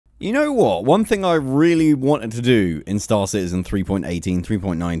You know what? One thing I really wanted to do in Star Citizen 3.18,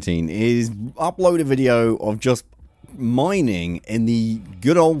 3.19 is upload a video of just mining in the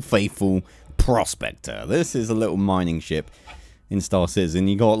good old faithful Prospector. This is a little mining ship in Star Citizen.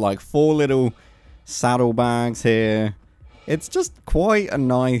 You got like 4 little saddlebags here. It's just quite a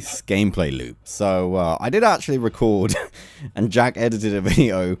nice gameplay loop. So I did actually record and Jack edited a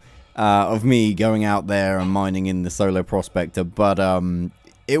video of me going out there and mining in the solo Prospector, but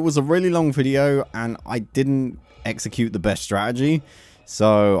it was a really long video and I didn't execute the best strategy,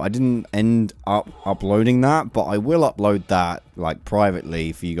 so I didn't end up uploading that, but I will upload that like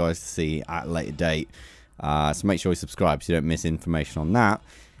privately for you guys to see at a later date. So make sure you subscribe so you don't miss information on that.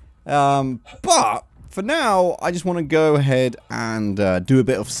 But for now, I just want to go ahead and do a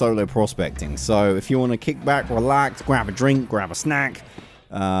bit of solo prospecting. So if you want to kick back, relax, grab a drink, grab a snack,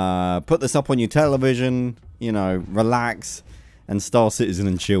 put this up on your television, you know, relax, and Star Citizen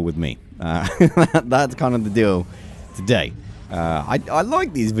and chill with me. That's kind of the deal today. I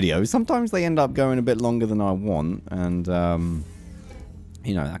like these videos. Sometimes they end up going a bit longer than I want, and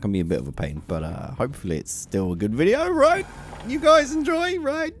you know, that can be a bit of a pain, but hopefully it's still a good video, right? You guys enjoy,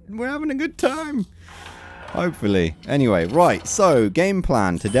 right? We're having a good time. Hopefully. Anyway, right, so game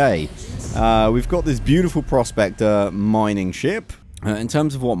plan today. We've got this beautiful Prospector mining ship. In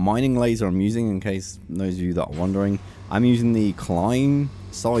terms of what mining laser I'm using, in case those of you that are wondering, I'm using the Klein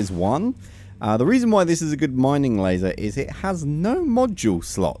size 1. The reason why this is a good mining laser is it has no module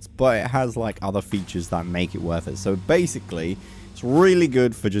slots, but it has like other features that make it worth it. So basically, it's really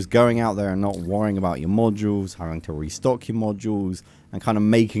good for just going out there and not worrying about your modules, having to restock your modules, and kind of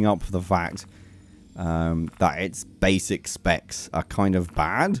making up for the fact that its basic specs are kind of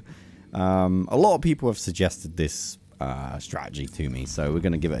bad. A lot of people have suggested this strategy to me, so we're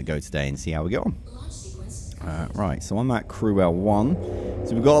going to give it a go today and see how we get on. Right, so I'm at Crew L1.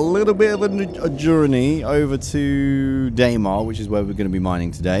 So we've got a little bit of a journey over to Daymar, which is where we're going to be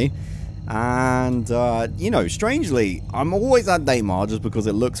mining today. And, you know, strangely, I'm always at Daymar just because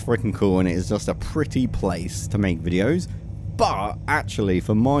it looks freaking cool and it is just a pretty place to make videos. But, actually,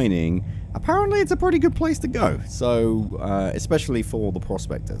 for mining, apparently it's a pretty good place to go. So, especially for the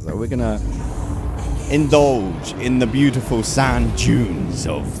prospectors. So we're going to indulge in the beautiful sand dunes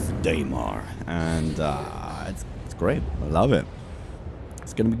of Daymar. And, it's great. I love it.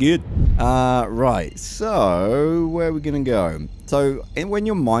 It's gonna be good. Right, so where are we gonna go? So when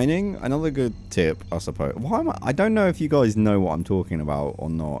you're mining, another good tip, I suppose. I don't know if you guys know what I'm talking about or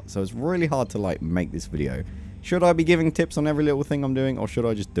not, so it's really hard to like make this video. Should I be giving tips on every little thing I'm doing, or should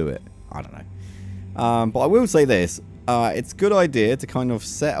I just do it? I don't know. But I will say this: it's a good idea to kind of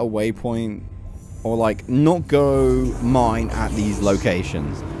set a waypoint, or like not go mine at these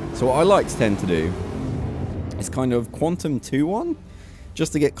locations. So what I like to tend to do is kind of quantum 2-1,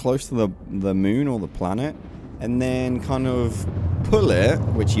 just to get close to the moon or the planet, and then kind of pull it,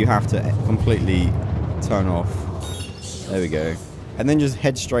 which you have to completely turn off. There we go. And then just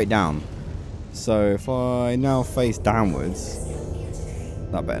head straight down. So if I now face downwards,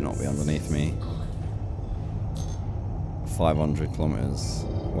 that better not be underneath me. 500 kilometers.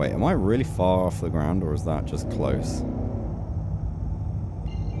 Wait, am I really far off the ground, or is that just close?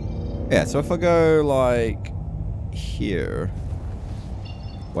 Yeah, so if I go like here.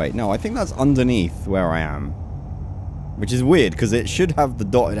 Wait, no, I think that's underneath where I am. Which is weird, because it should have the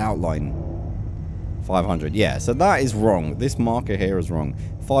dotted outline. 500, yeah, so that is wrong. This marker here is wrong.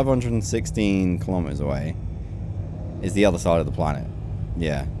 516 kilometers away is the other side of the planet.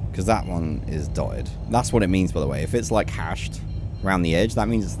 Yeah, because that one is dotted. That's what it means, by the way. If it's like hashed around the edge, that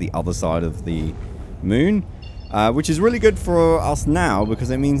means it's the other side of the moon. Which is really good for us now,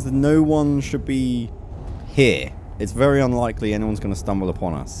 because it means that no one should be here. It's very unlikely anyone's going to stumble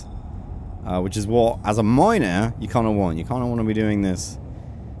upon us. Which is what, as a miner, you kind of want. You kind of want to be doing this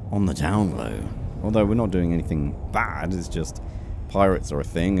on the down low. Although we're not doing anything bad, it's just pirates are a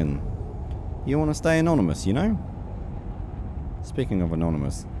thing, and you want to stay anonymous, you know? Speaking of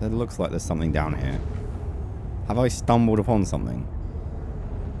anonymous, it looks like there's something down here. Have I stumbled upon something?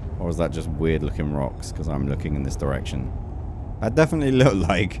 Or is that just weird looking rocks because I'm looking in this direction? That definitely looked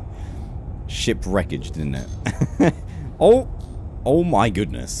like shipwreckage, didn't it? Oh my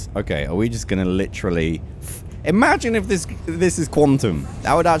goodness. Okay, are we just gonna literally... Imagine if this is quantum.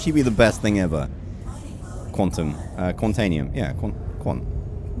 That would actually be the best thing ever. Quantum. Quantanium. Yeah, quant.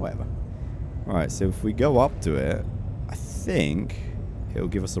 Whatever. Alright, so if we go up to it, I think it'll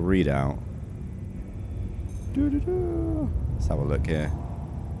give us a readout. Let's have a look here.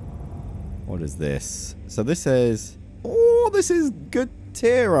 What is this? So this says... Oh, this is good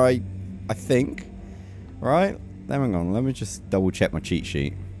tier, I think. Right? Hang on, let me just double check my cheat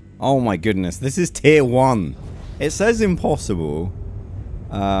sheet. Oh my goodness, this is tier 1. It says impossible,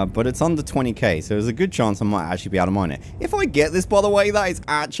 but it's under 20k, so there's a good chance I might actually be able to mine it. If I get this, by the way, that is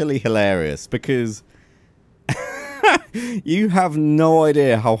actually hilarious, because you have no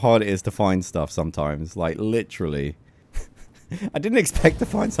idea how hard it is to find stuff sometimes. Like, literally. I didn't expect to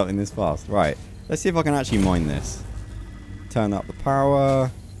find something this fast. Right, let's see if I can actually mine this. Turn up the power.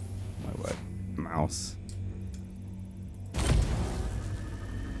 My word. Mouse.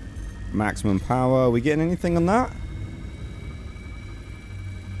 Maximum power. Are we getting anything on that?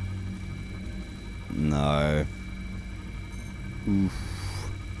 No. Oof.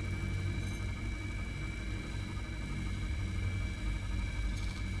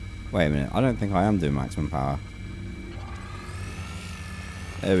 Wait a minute. I don't think I am doing maximum power.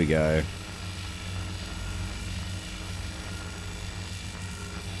 There we go.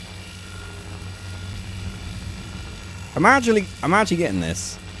 I'm actually getting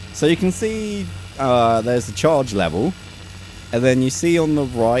this. So you can see there's the charge level, and then you see on the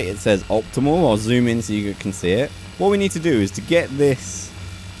right it says optimal. I'll zoom in so you can see it. What we need to do is to get this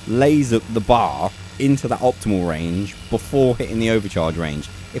laser, the bar, into that optimal range before hitting the overcharge range.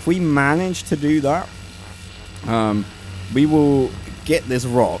 If we manage to do that, we will get this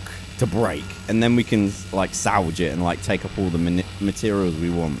rock to break, and then we can like salvage it and like take up all the materials we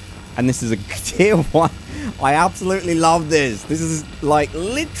want. And this is a tier 1. I absolutely love this. This is like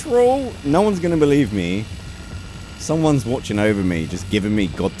literal. No one's gonna believe me. Someone's watching over me, just giving me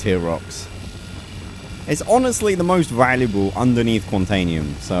god tier rocks. It's honestly the most valuable underneath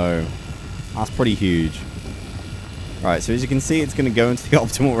Quantanium, so that's pretty huge. Right, so as you can see, it's going to go into the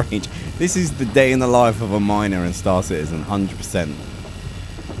optimal range. This is the day in the life of a miner in Star Citizen, 100%.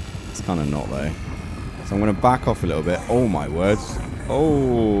 It's kind of not, though. So I'm going to back off a little bit. Oh, my words.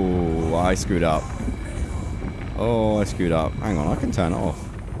 Oh, I screwed up. Oh, I screwed up. Hang on, I can turn it off.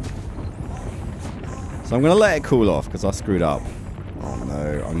 So I'm going to let it cool off, because I screwed up. Oh,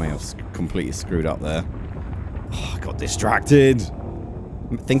 no, I may have completely screwed up there. Oh, I got distracted.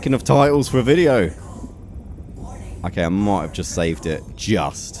 I'm thinking of titles for a video. Okay, I might have just saved it.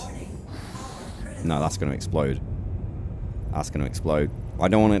 Just. No, that's going to explode. That's going to explode. I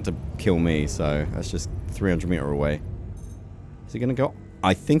don't want it to kill me, so that's just 300 meter away. Is it going to go?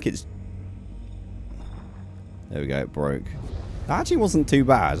 I think it's... There we go, it broke. That actually wasn't too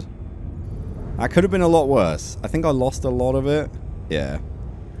bad. That could have been a lot worse. I think I lost a lot of it. Yeah.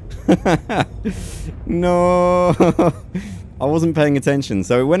 No. I wasn't paying attention.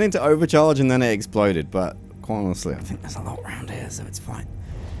 So it went into overcharge and then it exploded, but... Quite honestly, I think there's a lot around here, so it's fine.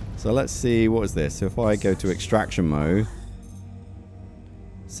 So let's see, what is this? So if I go to extraction mode,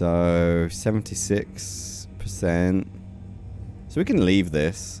 so 76%. So we can leave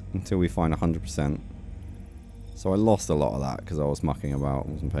this until we find 100%. So I lost a lot of that because I was mucking about,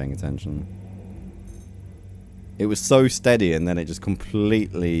 wasn't paying attention. It was so steady and then it just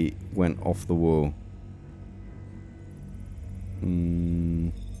completely went off the wall.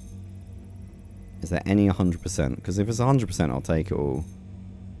 Is there any 100%? Because if it's 100%, I'll take it all.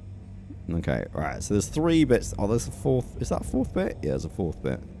 Okay, right. So there's 3 bits. Oh, there's a 4th. Is that a 4th bit? Yeah, there's a 4th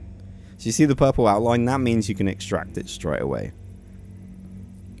bit. So you see the purple outline? That means you can extract it straight away.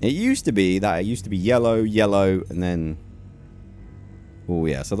 It used to be that. It used to be yellow, yellow, and then... Oh,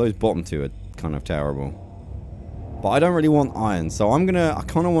 yeah. So those bottom 2 are kind of terrible. But I don't really want iron. So I'm going to... I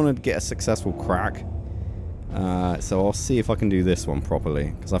kind of want to get a successful crack. So I'll see if I can do this one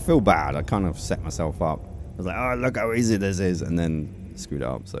properly. Because I feel bad. I kind of set myself up. I was like, oh, look how easy this is. And then screwed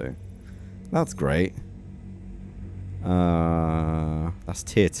up. So that's great. That's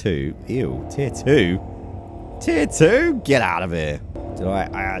tier 2. Ew. Tier 2? Tier 2? Get out of here. Did I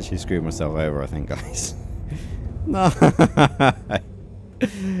actually screwed myself over, I think, guys. No.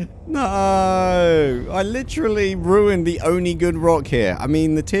 No. I literally ruined the only good rock here. I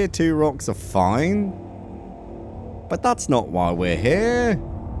mean, the tier 2 rocks are fine. But that's not why we're here.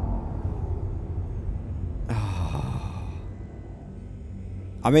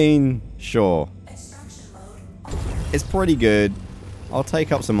 I mean, sure. It's pretty good. I'll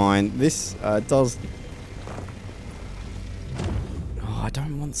take up some iron. This does... Oh, I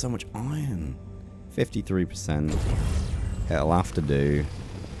don't want so much iron. 53%. It'll have to do.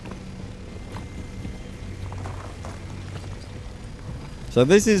 So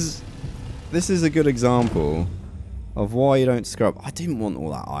this is a good example of why you don't scrub. I didn't want all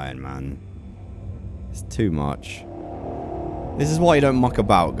that iron, man. It's too much. This is why you don't muck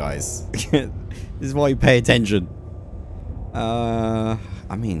about, guys. This is why you pay attention. I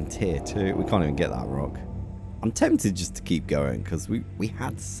mean, tier 2. We can't even get that rock. I'm tempted just to keep going because we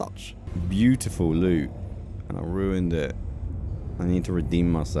had such beautiful loot and I ruined it. I need to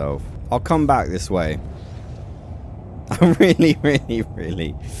redeem myself. I'll come back this way. I really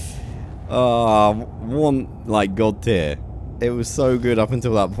want, like, God tier. It was so good up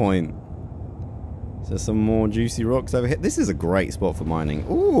until that point. So some more juicy rocks over here. This is a great spot for mining.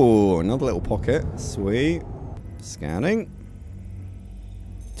 Ooh, another little pocket. Sweet. Scanning.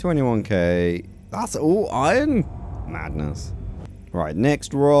 21k. That's all iron? Madness. Right,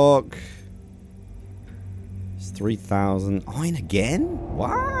 next rock. It's 3,000. Iron again?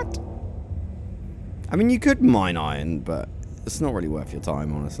 What? I mean, you could mine iron, but it's not really worth your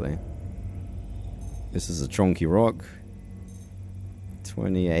time, honestly. This is a chunky rock.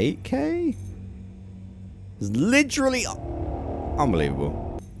 28k? It's literally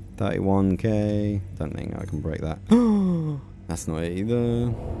unbelievable. 31k. Don't think I can break that. That's not it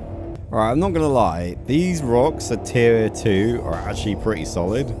either. Alright, I'm not gonna lie. These rocks at tier 2 are actually pretty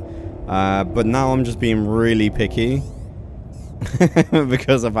solid. But now I'm just being really picky.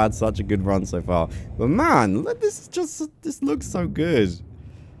 Because I've had such a good run so far. But man, this looks so good.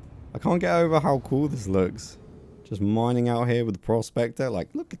 I can't get over how cool this looks. Just mining out here with the prospector. Like,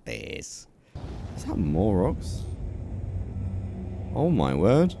 look at this. Is that more rocks? Oh my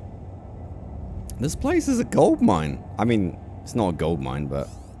word. This place is a gold mine. I mean, it's not a gold mine, but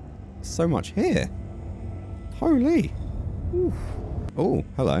so much here. Holy. Oof. Oh,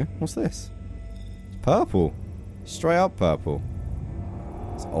 hello. What's this? It's purple. Straight up purple.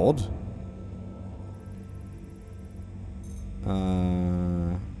 It's odd.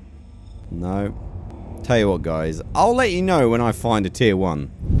 No. Tell you what, guys. I'll let you know when I find a tier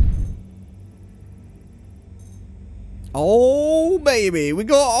 1. Oh, baby. We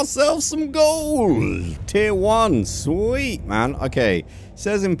got ourselves some gold. Tier 1. Sweet, man. Okay.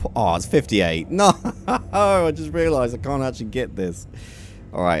 Says in... Oh, it's 58. No. I just realized I can't actually get this.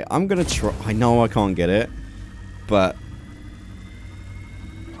 Alright. I'm going to try... I know I can't get it. But...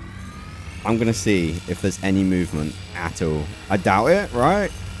 I'm going to see if there's any movement at all. I doubt it,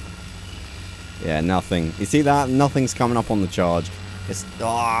 right? Yeah, nothing. You see that? Nothing's coming up on the charge. It's...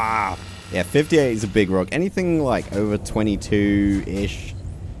 Ah! Yeah, 58 is a big rock. Anything like over 22-ish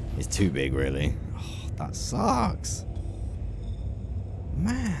is too big, really. Oh, that sucks.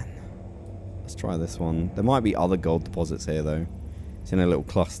 Man. Let's try this one. There might be other gold deposits here, though. It's in a little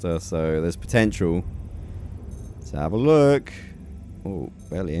cluster, so there's potential. Let's have a look. Oh,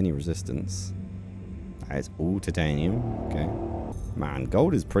 barely any resistance. That is all titanium. Okay. Man,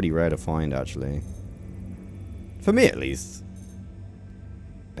 gold is pretty rare to find, actually. For me, at least.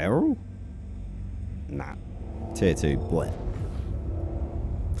 Beryl? Nah. Tier 2. Blech.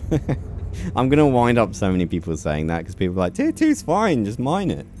 I'm going to wind up so many people saying that because people are like, tier 2's fine, just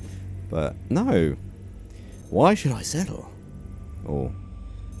mine it. But no. Why should I settle? Oh.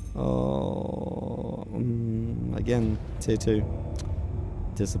 Oh. Again, tier 2.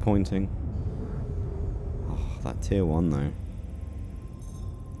 Disappointing. Oh, that tier 1 though.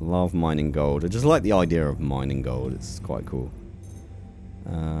 Love mining gold. I just like the idea of mining gold. It's quite cool.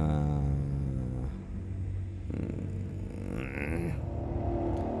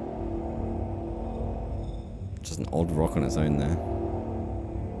 Just an odd rock on its own there.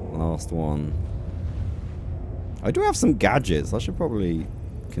 Last one. I do have some gadgets. I should probably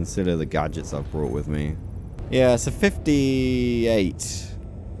consider the gadgets I've brought with me. Yeah, it's a 58.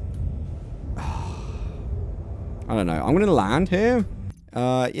 I don't know. I'm going to land here.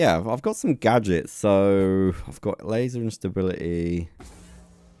 Yeah, I've got some gadgets. So I've got laser instability.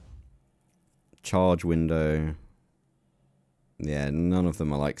 Charge window. Yeah, none of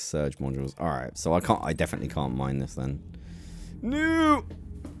them are like surge modules. Alright, so I definitely can't mine this then. No!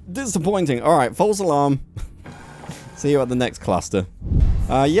 Disappointing. Alright, false alarm. See you at the next cluster.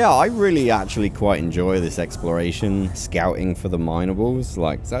 Yeah, I really actually quite enjoy this exploration, scouting for the minables.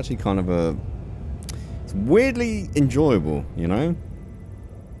 Like, it's actually kind of it's weirdly enjoyable, you know?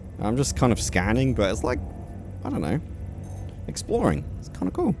 I'm just kind of scanning, but it's like, I don't know, exploring. It's kind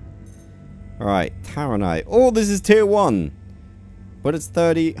of cool. Alright, Taranite. Oh, this is tier 1. But it's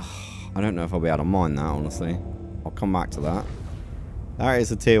 30. I don't know if I'll be able to mine that, honestly. I'll come back to that. That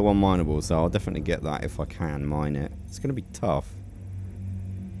is a tier 1 mineable, so I'll definitely get that if I can mine it. It's going to be tough.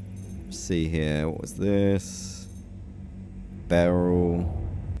 Let's see here. What was this? Beryl.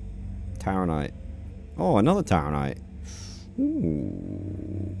 Taranite. Oh, another Taranite.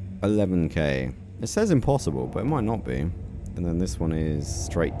 Ooh. 11k. It says impossible, but it might not be. And then this one is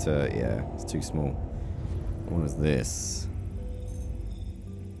straight to... Yeah, it's too small. What is this?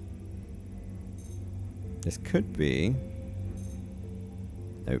 This could be...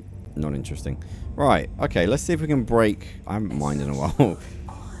 Nope, not interesting. Right, okay, let's see if we can break... I haven't mined in a while.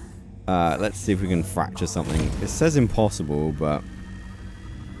 Let's see if we can fracture something. It says impossible, but...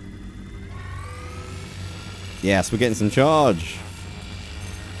 Yes, we're getting some charge.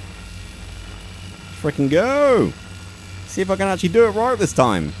 Freaking go! See if I can actually do it right this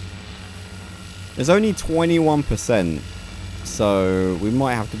time. There's only 21%, so we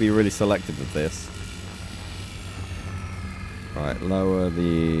might have to be really selective with this. Right, lower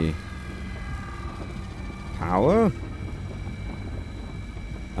the power.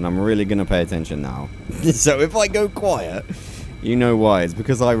 And I'm really going to pay attention now. So if I go quiet, you know why. It's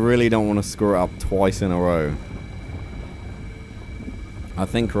because I really don't want to screw it up twice in a row. I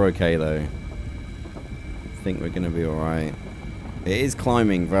think we're okay though. I think we're going to be alright. It is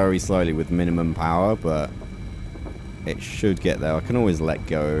climbing very slowly with minimum power, but it should get there. I can always let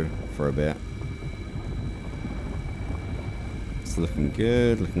go for a bit. It's looking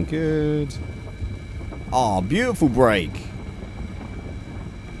good, looking good. Oh, beautiful break.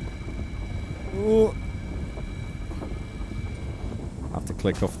 Ooh. I have to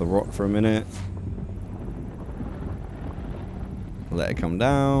click off the rock for a minute. Let it come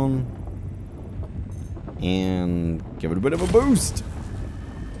down. And give it a bit of a boost.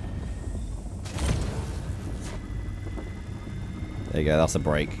 There you go, that's a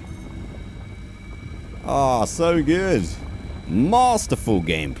break. Ah, oh, so good. Masterful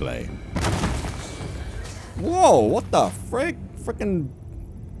gameplay. Whoa, what the frick? Frickin'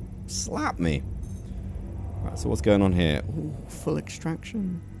 slap me. Right, so what's going on here? Ooh, full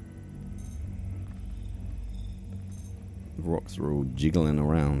extraction. The rocks are all jiggling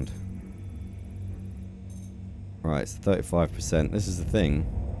around. Right, it's 35%. This is the thing.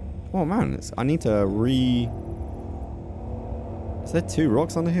 Oh man, I need to Is there 2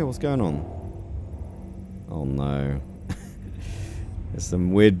 rocks under here? What's going on? Oh no. There's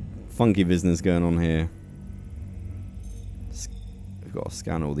some weird, funky business going on here. We've got to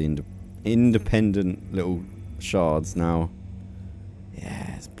scan all the independent little shards now.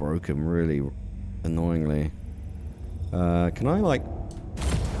 Yeah, it's broken really annoyingly. Can I like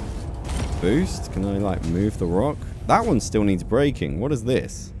boost? Can I like move the rock? That one still needs breaking. What is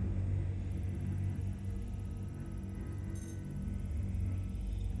this?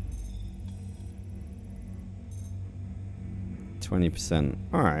 %.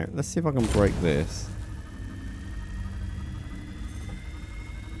 Alright, let's see if I can break this.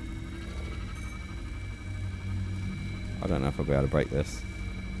 I don't know if I'll be able to break this.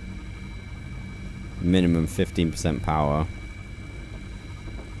 Minimum 15% power.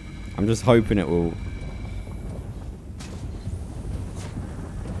 I'm just hoping it will...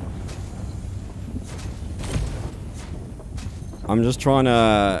 I'm just trying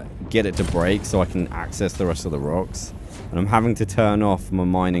to get it to break so I can access the rest of the rocks. And I'm having to turn off my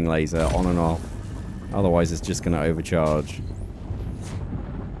mining laser on and off. Otherwise it's just going to overcharge.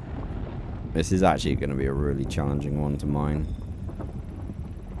 This is actually going to be a really challenging one to mine.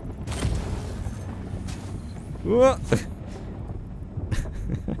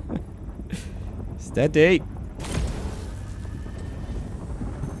 Steady.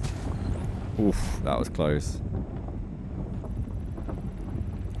 Oof, that was close.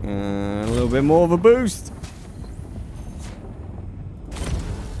 A little bit more of a boost.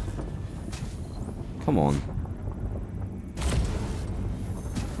 Come on.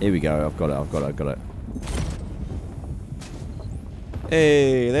 Here we go. I've got it. I've got it. I've got it.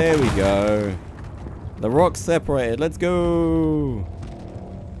 Hey, there we go. The rock's separated. Let's go.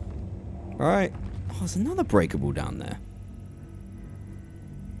 Alright. Oh, there's another breakable down there.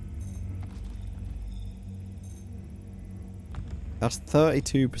 That's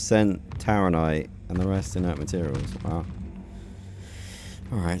 32% Taranite and the rest inert materials. Wow.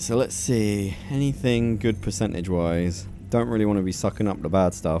 Alright, so let's see. Anything good percentage-wise? Don't really want to be sucking up the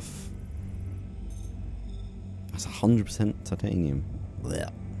bad stuff. That's 100% titanium.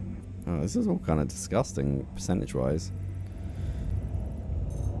 Blech. Oh, this is all kind of disgusting percentage-wise.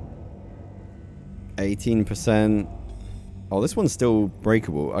 18%. Oh, this one's still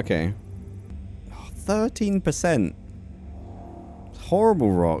breakable. Okay. Oh, 13%.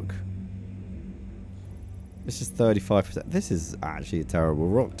 Horrible rock. This is 35%. This is actually a terrible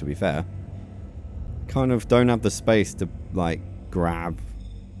rock, to be fair. Kind of don't have the space to, like, grab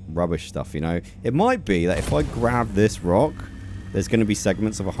rubbish stuff, you know? It might be that if I grab this rock, there's going to be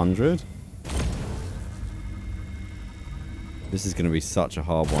segments of 100. This is going to be such a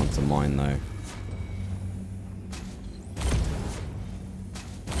hard one to mine, though.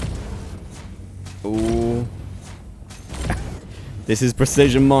 Ooh. This is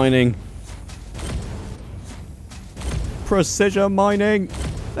precision mining. Precision mining.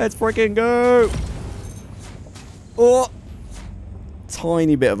 Let's freaking go. Oh.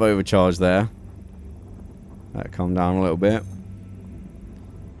 tiny bit of overcharge there. Let it calm down a little bit.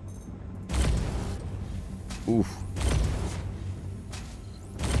 Oof.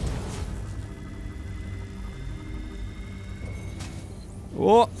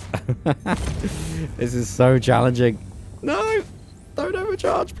 What? This is so challenging. No! Don't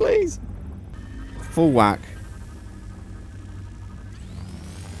overcharge, please. Full whack.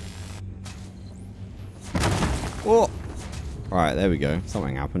 What? Alright, there we go.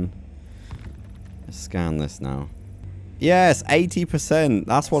 Something happened. Let's scan this now. Yes, 80%.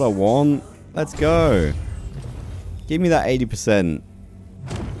 That's what I want. Let's go. Give me that 80%.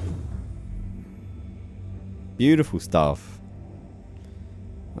 Beautiful stuff.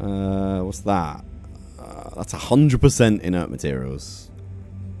 What's that? That's 100% inert materials.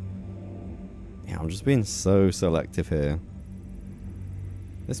 Yeah, I'm just being so selective here.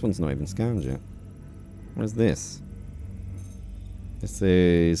 This one's not even scanned yet. What is this? This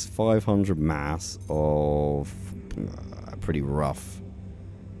is 500 mass of pretty rough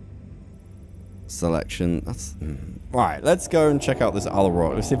selection. That's right. Let's go and check out this other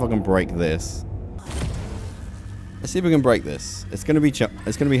rock. Let's see if I can break this. Let's see if we can break this. It's gonna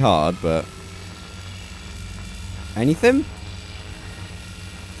be hard, but anything?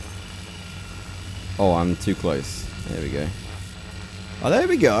 Oh, I'm too close. There we go. Oh, there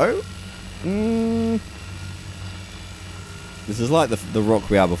we go. This is like the rock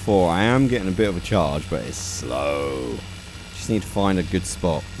we had before. I am getting a bit of a charge, but it's slow. Just need to find a good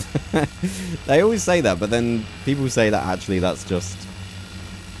spot. They always say that, but then people say that actually that's just...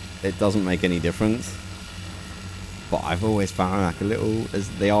 it doesn't make any difference. But I've always found like a little...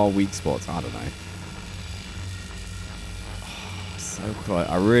 they are weak spots. I don't know. Oh, so close.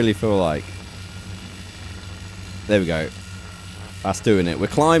 I really feel like... there we go. That's doing it. We're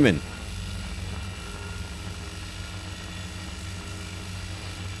climbing.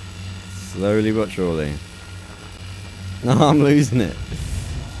 Slowly but surely. No, I'm losing it.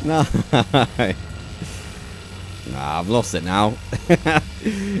 No. Nah, I've lost it now.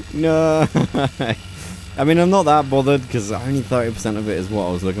 No. I mean, I'm not that bothered because only 30% of it is what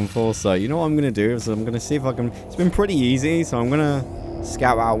I was looking for. So, you know what I'm going to do is I'm going to see if I can... it's been pretty easy, so I'm going to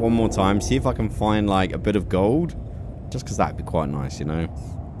scout out one more time. See if I can find, like, a bit of gold. Just because that'd be quite nice, you know.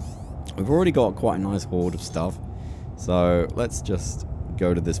 We've already got quite a nice hoard of stuff. So, let's just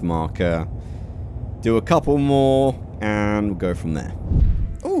go to this marker. Do a couple more, and we'll go from there.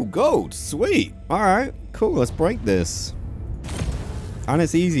 Oh, gold. Sweet. Alright, cool. Let's break this. And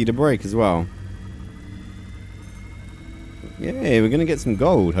it's easy to break as well. Yeah, we're going to get some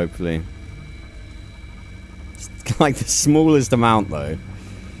gold, hopefully. It's like the smallest amount, though.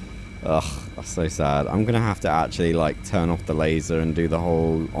 Ugh, that's so sad. I'm going to have to actually, like, turn off the laser and do the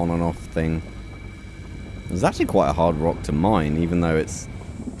whole on and off thing. It's actually quite a hard rock to mine, even though it's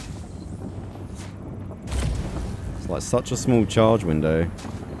like such a small charge window.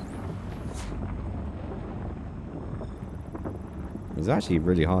 It's actually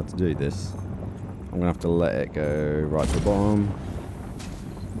really hard to do this. I'm gonna have to let it go right to the bottom.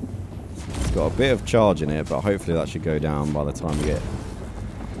 It's got a bit of charge in it, but hopefully that should go down by the time we get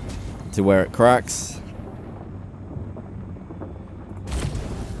to where it cracks.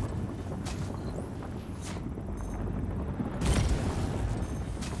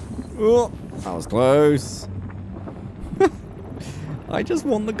 Oh, that was close. I just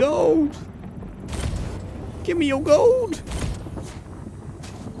want the gold. Give me your gold.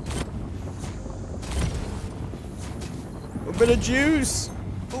 A bit of juice.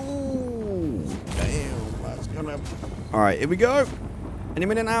 Ooh, damn, that's gonna... Alright, here we go. Any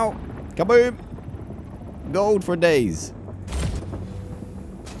minute now. Kaboom. Gold for days.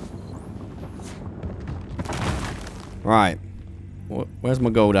 Right. Where's my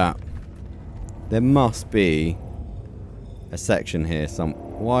gold at? There must be a section here.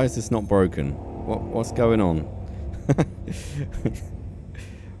 Why is this not broken? What's going on?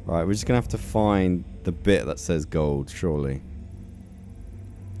 Right, we're just gonna have to find the bit that says gold, surely.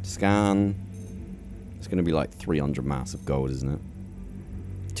 Scan. It's gonna be like 300 mass of gold, isn't it?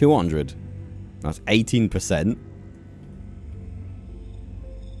 200. That's 18%.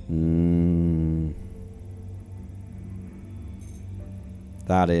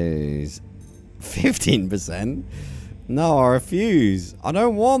 That is 15%. No, I refuse. I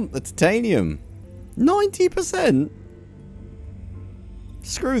don't want the titanium. 90%?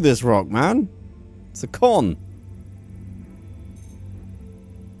 Screw this rock, man. It's a con.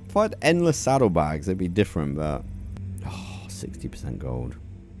 If I had endless saddlebags, it'd be different, but... oh, 60% gold.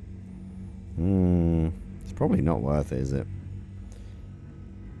 It's probably not worth it, is it?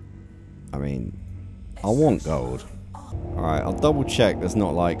 I mean, I want gold. Alright, I'll double check there's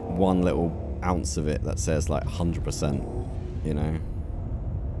not like one little ounce of it that says like 100%, you know?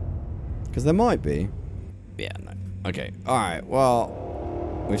 Because there might be. Yeah, no. Okay, alright,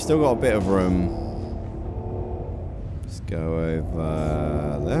 well, we've still got a bit of room. Let's go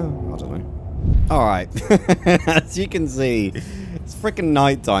over there. I don't know. Alright, as you can see, it's freaking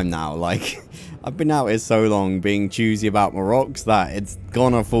nighttime now. Like, I've been out here so long being choosy about my rocks that it's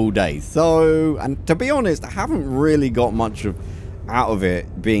gone a full day. So, and to be honest, I haven't really got much out of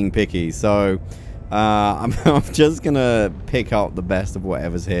it being picky. So, I'm just going to pick up the best of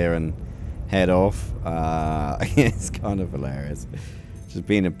whatever's here and head off. It's kind of hilarious. Just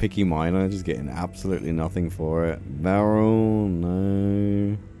being a picky miner, just getting absolutely nothing for it. Barrel,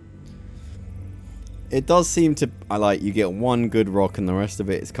 no. It does seem to, you get one good rock and the rest of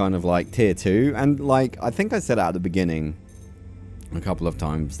it is kind of like tier 2. And like, I think I said it at the beginning a couple of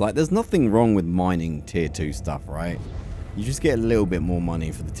times. Like, there's nothing wrong with mining tier 2 stuff, right? You just get a little bit more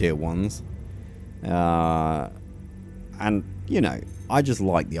money for the tier 1s. And, you know, I just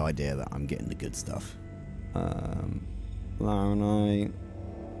like the idea that I'm getting the good stuff. Taranite.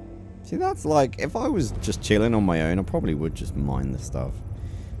 See, that's like, if I was just chilling on my own, I probably would just mine this stuff.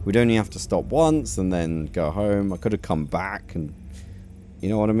 We'd only have to stop once and then go home. I could have come back and... You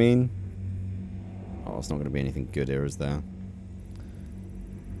know what I mean? Oh, it's not going to be anything good here, is there?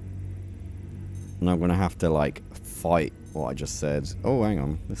 And I'm going to have to, like, fight what I just said. Oh, hang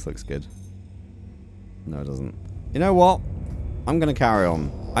on. This looks good. No, it doesn't. You know what? I'm going to carry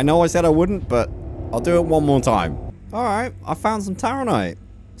on. I know I said I wouldn't, but I'll do it one more time. Alright, I found some Taranite.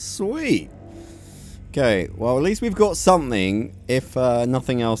 Sweet. Okay, well, at least we've got something if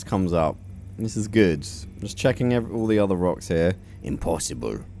nothing else comes up. This is good. Just checking all the other rocks here.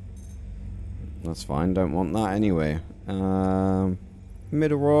 Impossible. That's fine, don't want that anyway.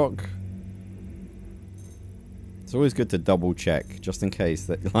 Middle rock. It's always good to double check, just in case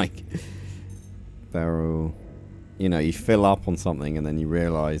that, like, barrel... You know, you fill up on something and then you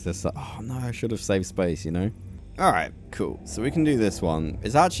realise there's like, oh no, I should have saved space, you know? Alright, cool. So we can do this one.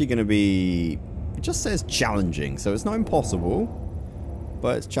 It's actually going to be... It just says challenging, so it's not impossible,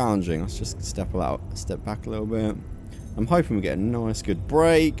 but it's challenging. Let's just step back a little bit. I'm hoping we get a nice, good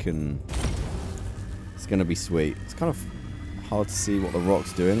break, and it's going to be sweet. It's kind of hard to see what the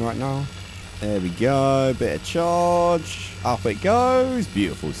rock's doing right now. There we go. Bit of charge. Up it goes.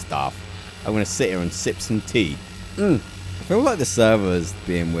 Beautiful stuff. I'm going to sit here and sip some tea. I feel like the server's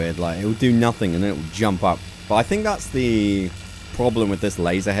being weird. Like, it will do nothing and then it will jump up. But I think that's the problem with this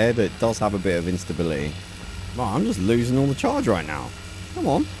laser head. It does have a bit of instability. Wow, I'm just losing all the charge right now. Come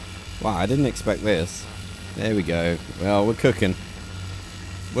on. Wow, I didn't expect this. There we go. Well, we're cooking.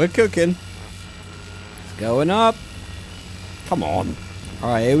 We're cooking. It's going up. Come on.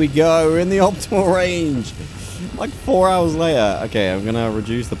 Alright, here we go. We're in the optimal range. Like 4 hours later. Okay, I'm going to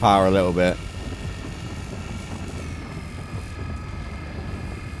reduce the power a little bit.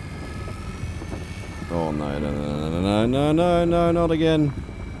 Oh, no, no, no, no, no, no, no, no, not again.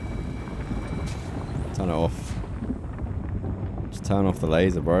 Turn it off. Just turn off the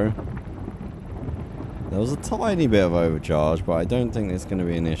laser, bro. There was a tiny bit of overcharge, but I don't think it's going to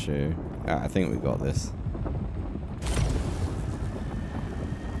be an issue. I think we got this.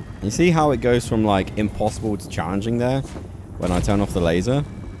 You see how it goes from, like, impossible to challenging there when I turn off the laser?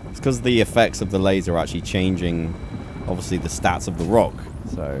 It's because the effects of the laser are actually changing, obviously, the stats of the rock.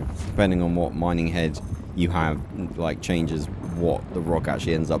 So, depending on what mining head you have, like, changes what the rock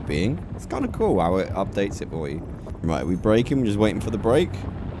actually ends up being. It's kind of cool how it updates it for you. Right, we breaking? We're just waiting for the break.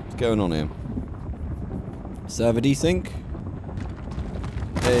 What's going on here? Server desync.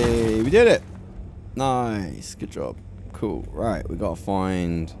 Hey, we did it! Nice, good job. Cool. Right, we gotta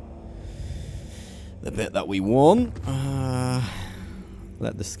find the bit that we want.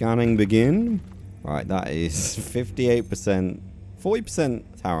 Let the scanning begin. Right, that is 58%. 40%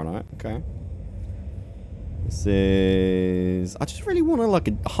 Taranite, okay. This is... I just really want to, like,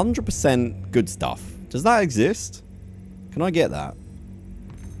 100% good stuff. Does that exist? Can I get that?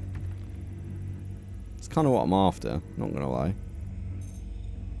 It's kind of what I'm after, not gonna lie.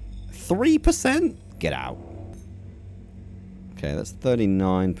 3%? Get out. Okay, that's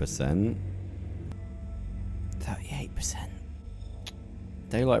 39%. 38%.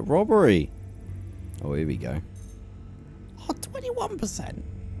 Daylight robbery. Oh, here we go. Oh, 21%.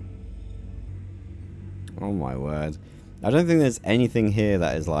 Oh my word. I don't think there's anything here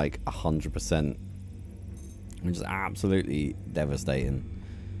that is like 100%. Which is absolutely devastating.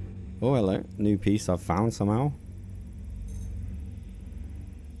 Oh, hello. New piece I've found somehow.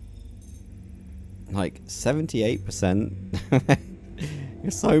 Like 78%.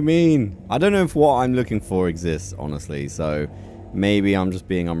 You're so mean. I don't know if what I'm looking for exists, honestly, so maybe I'm just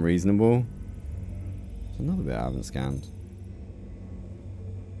being unreasonable. There's another bit I haven't scanned.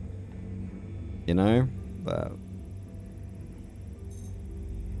 You know? But...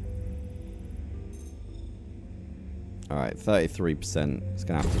 Alright, 33%. It's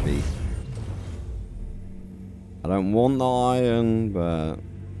gonna have to be... I don't want the iron, but...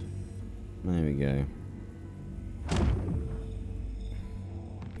 There we go.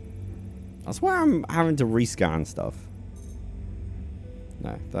 I swear I'm having to rescan stuff.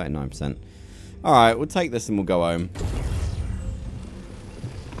 No, 39%. Alright, we'll take this and we'll go home.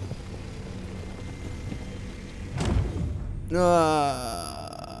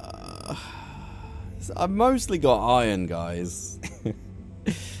 I've mostly got iron, guys.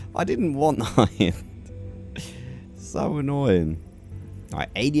 I didn't want iron. So annoying.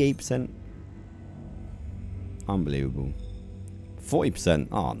 Alright, 88%. Unbelievable. 40%.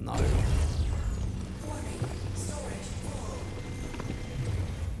 Oh no.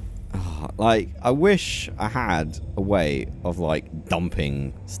 Like, I wish I had a way of, like,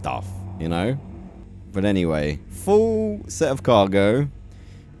 dumping stuff, you know? But anyway, full set of cargo.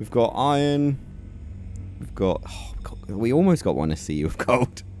 We've got iron. We've got... Oh, God, we almost got one SCU of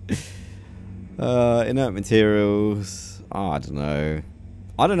gold. Inert materials. Oh, I don't know.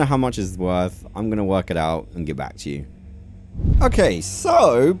 I don't know how much it's worth. I'm going to work it out and get back to you. Okay,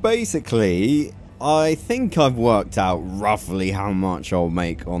 so, basically... I think I've worked out roughly how much I'll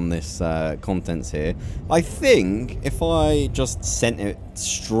make on this contents here. I think if I just sent it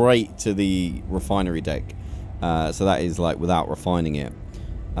straight to the refinery deck, so that is like without refining it,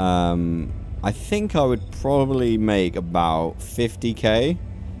 I think I would probably make about 50k.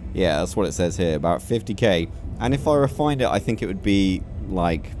 Yeah, that's what it says here, about 50k. And if I refined it, I think it would be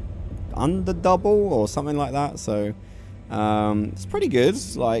like under double or something like that. So it's pretty good.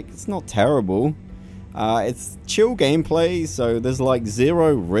 Like, it's not terrible. It's chill gameplay, so there's like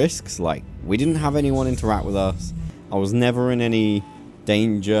zero risks. Like, we didn't have anyone interact with us. I was never in any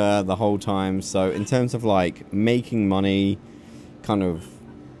danger the whole time. So in terms of like making money, kind of,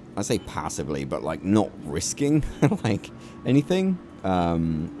 I say passively, but like not risking like anything,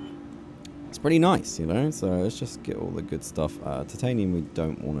 it's pretty nice, you know. So let's just get all the good stuff. Titanium we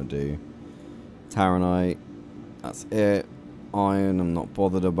don't want to do. Taranite, that's it. Iron I'm not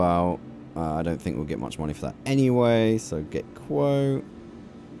bothered about. I don't think we'll get much money for that anyway, so get quote.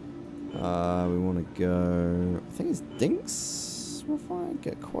 We want to go, I think it's Dinks. We'll find,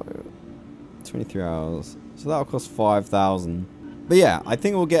 get quote. 23 hours. So that'll cost 5,000. But yeah, I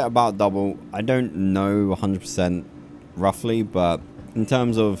think we'll get about double. I don't know 100% roughly, but in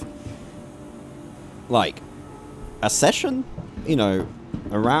terms of like a session, you know,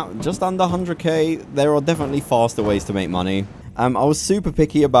 around just under 100k, there are definitely faster ways to make money. I was super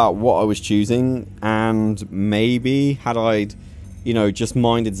picky about what I was choosing, and maybe had I, you know, just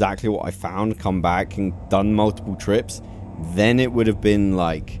mined exactly what I found, come back and done multiple trips, then it would have been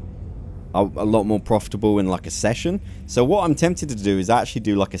like a lot more profitable in like a session. So what I'm tempted to do is actually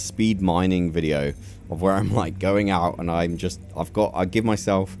do like a speed mining video of where I'm like going out and I give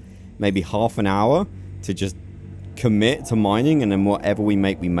myself maybe half an hour to just commit to mining, and then whatever we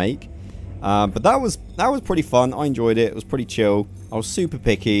make, we make. But that was pretty fun. I enjoyed it. It was pretty chill. I was super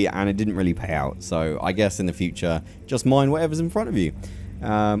picky and it didn't really pay out. So I guess in the future, just mine whatever's in front of you.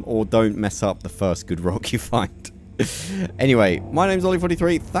 Or don't mess up the first good rock you find. Anyway, my name's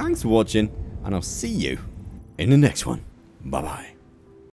Ollie43. Thanks for watching, and I'll see you in the next one. Bye-bye.